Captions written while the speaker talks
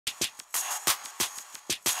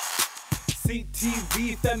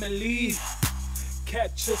CTV family.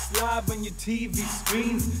 Catch us live on your TV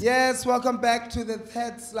screens. Yes, welcome back to the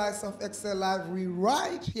third slice of Ekse Live. We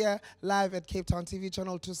right here live at Cape Town TV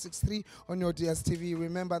channel 263 on your DSTV.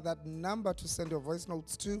 Remember that number to send your voice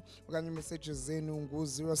notes to. We're going to messages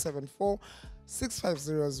 074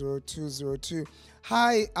 6500202.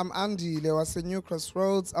 Hi, I'm Andy Lewase New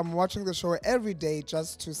Crossroads. I'm watching the show every day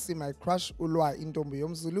just to see my crush Ulwa Intombi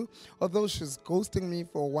Yomzulu, although she's ghosting me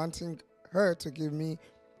for wanting her to give me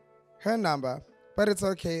her number. But it's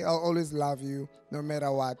okay, I'll always love you no matter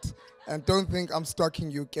what. And don't think I'm stalking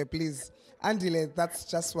you, okay, please. Andile, that's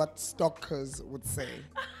just what stalkers would say.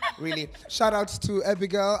 Really. Shout out to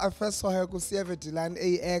Abigail. I first saw her Kusieve Dylan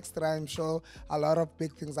A Extra. I'm sure a lot of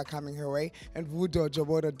big things are coming her way. And Vudo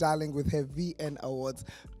Jobodo Darling with her VN Awards.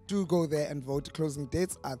 Do go there and vote. Closing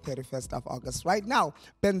dates are 31st of August. Right now,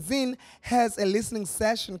 Benzine has a listening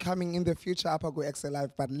session coming in the future up at Ekse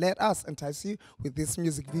Live, but let us entice you with this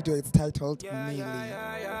music video. It's titled Mealy.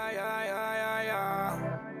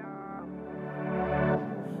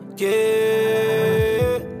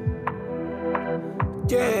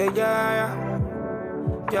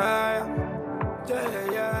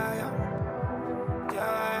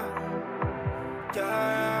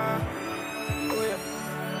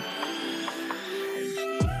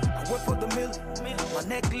 Work for the mill. My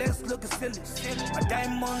necklace looking silly. My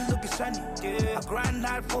diamond looking shiny. I grind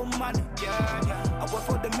hard for money. I work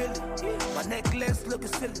for the mill. My necklace looking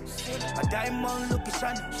silly. My diamond looking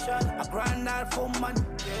shiny. I grind hard for money.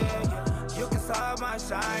 You can saw my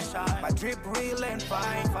shine. My drip real and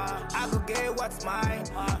fine. I go get what's mine.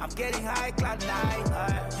 I'm getting high cloud 9.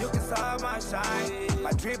 You can saw my shine.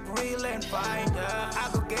 My drip real and fine. I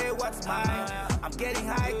go get what's mine. I'm getting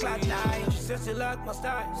high cloud 9. She said she liked my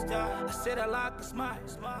style. I said I like the smile.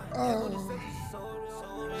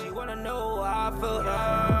 She wanna know how I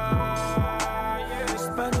feel.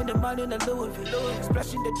 Spending the money in the Louis Vuitton,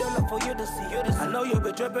 splashing the dollar for you to see. I know you'll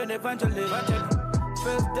be dripping eventually.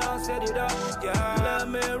 First down, set it up. Let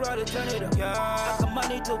me ride it, turn it up. I got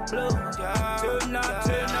money to blow. Turn up.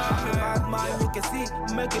 In my mind, you can see,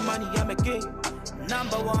 making money, I'm a king.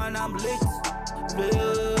 Number one, I'm lit.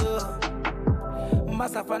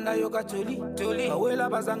 Masafanda yoka tuli Awela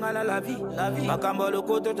bazangana la vie Makamba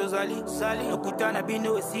lokoto tozali Lokutana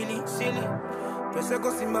bino e sili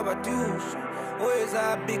Preseko simba batouche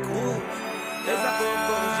Oeza big rouge Eza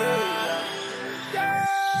I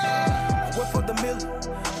work for the mill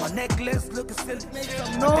My necklace looking silly. Make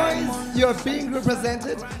some noise, you're being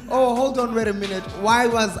represented. Oh, hold on, wait a minute. Why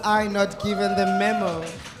was I not given the memo?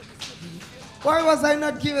 Why was I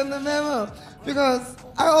not given the memo? Because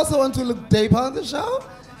I also want to look deeper on the show.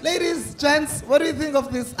 Ladies, gents, what do you think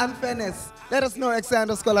of this unfairness? Let us know,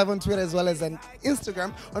 Ekse_Live on Twitter as well as on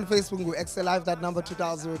Instagram. On Facebook, go Ekse Live, that number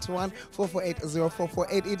 2021 448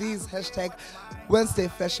 0448. It is hashtag Wednesday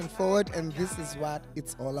Fashion Forward, and this is what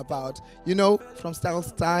it's all about. You know, from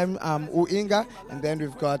Styles Time, Inga, and then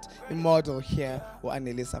we've got a model here,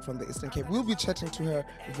 Anelisa from the Eastern Cape. We'll be chatting to her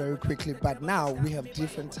very quickly, but now we have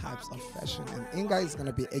different types of fashion, and Inga is going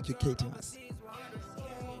to be educating us.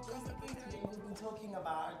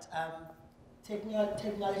 Talking about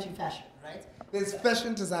technology fashion, right? There's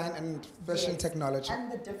fashion design and fashion technology.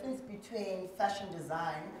 And the difference between fashion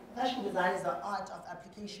design is the art of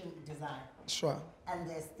application design. Sure. And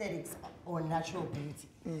the aesthetics or natural beauty.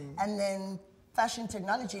 And then fashion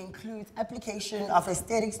technology includes application of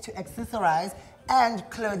aesthetics to accessorize and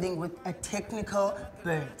clothing with a technical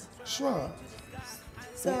bent. Sure.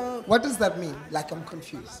 So what does that mean? Like, I'm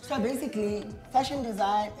confused. So basically, fashion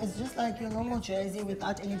design is just like your normal jersey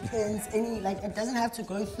without any prints, it doesn't have to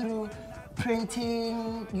go through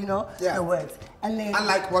printing, the words. And then,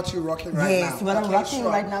 unlike what you're rocking right now. Yes, what I'm rocking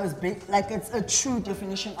right now is it's a true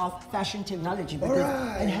definition of fashion technology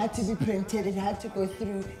because it had to be printed, it had to go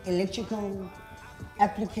through electrical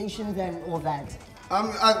applications and all that.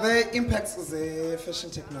 Are there impacts of the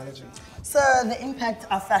fashion technology? So the impact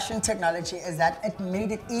of fashion technology is that it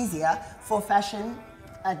made it easier for fashion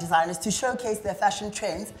designers to showcase their fashion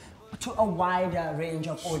trends to a wider range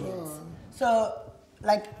of audience. So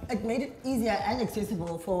it made it easier and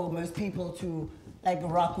accessible for most people to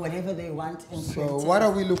rock whatever they want in print. So what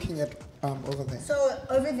are we looking at over there? So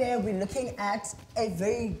over there we're looking at a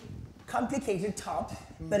very complicated top,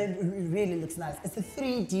 but it really looks nice. It's a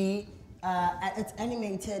 3D. It's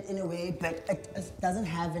animated in a way, but it doesn't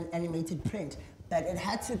have an animated print. But it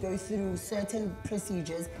had to go through certain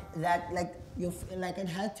procedures that, it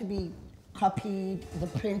had to be copied. The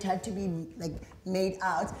print had to be made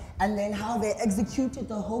out, and then how they executed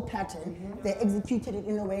the whole pattern. They executed it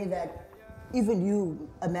in a way that even you,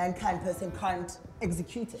 a mankind person, can't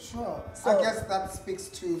execute it. Sure. So, I guess that speaks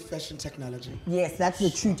to fashion technology. yes, that's the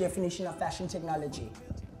true definition of fashion technology.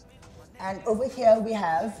 And over here we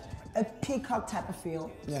have a peacock type of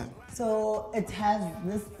feel. Yeah. So it has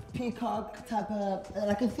this peacock type of,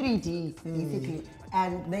 like a 3D basically.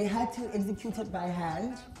 And they had to execute it by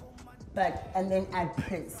hand, and then add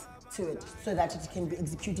prints to it so that it can be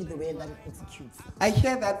executed the way that it executes. I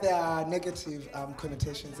hear that there are negative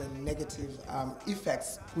connotations and negative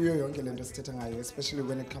effects, especially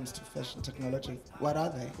when it comes to fashion technology. What are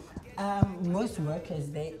they? Most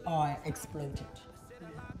workers, they are exploited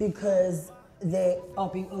because they are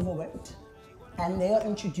being overworked and they are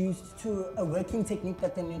introduced to a working technique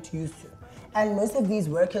that they're not used to. And most of these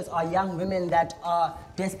workers are young women that are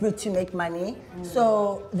desperate to make money,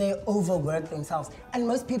 so they overwork themselves. And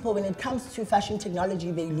most people, when it comes to fashion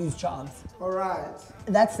technology, they lose jobs. All right.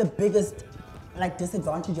 That's the biggest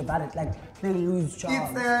disadvantage about it. They lose jobs.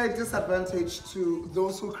 It's a disadvantage to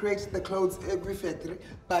those who create the clothes every factory,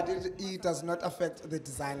 but it does not affect the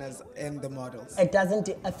designers and the models. It doesn't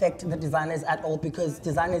affect the designers at all because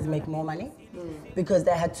designers make more money because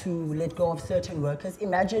they had to let go of certain workers.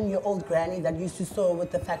 Imagine your old granny that used to sew with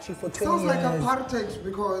the factory for 20 Sounds years. like apartheid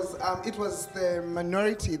because it was the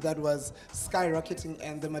minority that was skyrocketing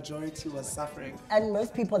and the majority was suffering. And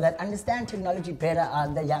most people that understand technology better are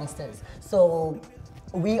the youngsters. So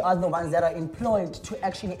we are the ones that are employed to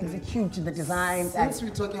actually execute the designs. Since we're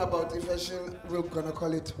talking about fashion, we're gonna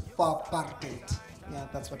call it apartheid. Yeah,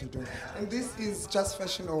 that's what we're doing. And this is just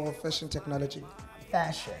fashion or fashion technology?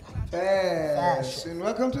 Fashion. Fashion.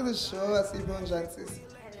 Welcome to the show, Asipo and Jansis.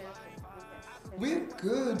 We're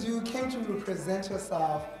good. You came to represent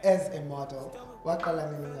yourself as a model. What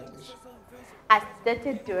color name in English? I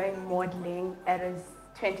started doing modeling, it was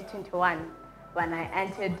 2021 when I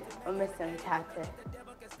entered Mbotshane.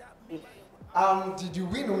 Did you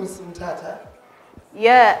win Mbotshane?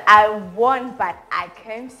 Yeah, I won, but I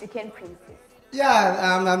came second princess.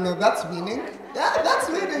 Yeah, no, that's winning. Yeah, that's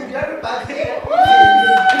winning, everybody.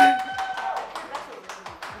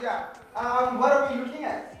 Yeah. What are we looking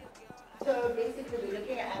at? So basically we're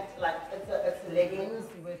looking at it's leggings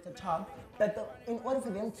with the top, but in order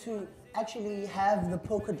for them to actually have the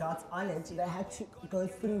polka dots on it, they had to go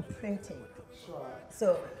through printing. Sure.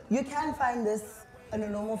 So you can find this in a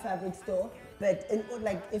normal fabric store, but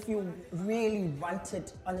if you really want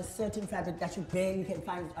it on a certain fabric that you barely can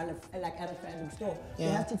find on at a fabric store, you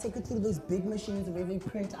have to take it through those big machines where they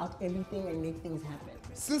print out everything and make things happen.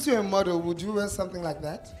 Since you're a model, would you wear something like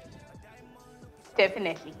that?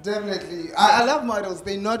 Definitely. Definitely. I love models.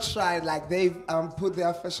 They're not shy, they've put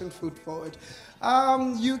their fashion foot forward.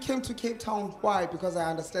 You came to Cape Town, why? Because I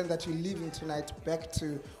understand that you're leaving tonight back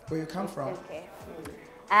to where you come from. Okay.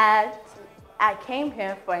 I came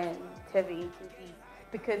here for an interview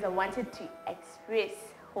because I wanted to express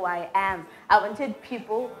who I am. I wanted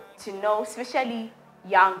people to know, especially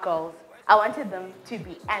young girls, I wanted them to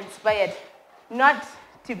be inspired, not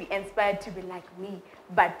to be inspired to be like me,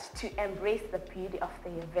 but to embrace the beauty of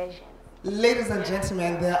their vision. Ladies and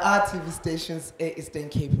gentlemen, there are TV stations in Eastern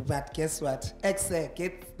Cape, but guess what? Ekse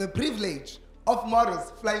gets the privilege of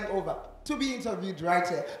models flying over to be interviewed right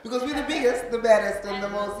here. Because we're the biggest, the baddest, and the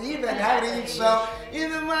most even happening show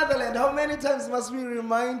in the motherland. How many times must we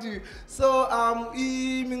remind you? So,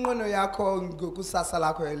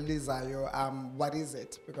 what is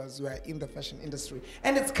it? Because we are in the fashion industry,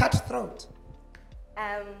 and it's cutthroat.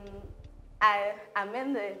 I'm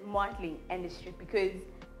in the modeling industry because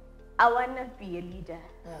I want to be a leader.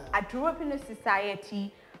 I grew up in a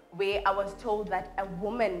society where I was told that a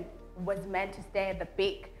woman was meant to stay at the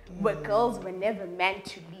back, where girls were never meant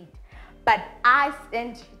to lead. But I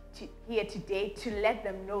stand here today to let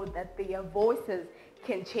them know that their voices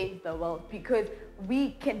can change the world, because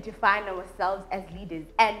we can define ourselves as leaders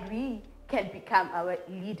and we can become our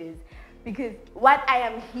leaders. Because what I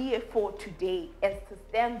am here for today is to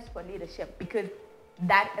stand for leadership, because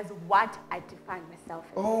that is what I define myself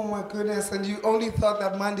as. Oh my goodness, and you only thought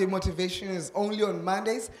that Monday motivation is only on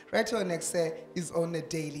Mondays? Right here on Ekse is on a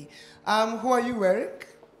daily. Who are you wearing?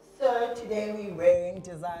 So today we're wearing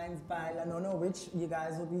designs by Lanono, which you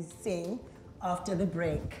guys will be seeing after the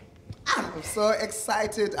break. I'm so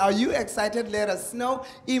excited. Are you excited? Let us know.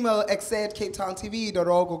 Email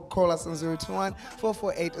ekse@capetowntv.org or call us on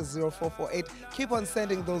 021-448-0448. Keep on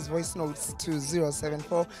sending those voice notes to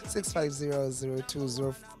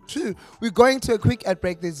 074-650-0202. We're going to a quick ad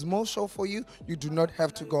break. There's more show for you. You do not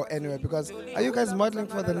have to go anywhere, because are you guys modeling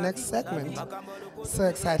for the next segment? So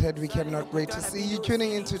excited. We cannot wait to see you.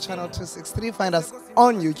 Tuning into channel 263. Find us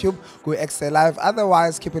on YouTube. Go Ekse Live.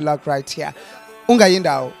 Otherwise, keep it locked right here.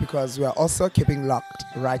 Ungayindao, because we are also keeping locked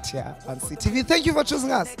right here on CTV. Thank you for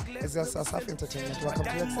choosing us. It's just South Entertainment. Welcome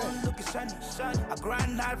to Ekse. I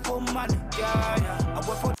grind hard for money. I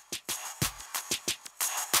work for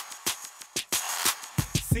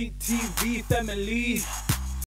CTV family.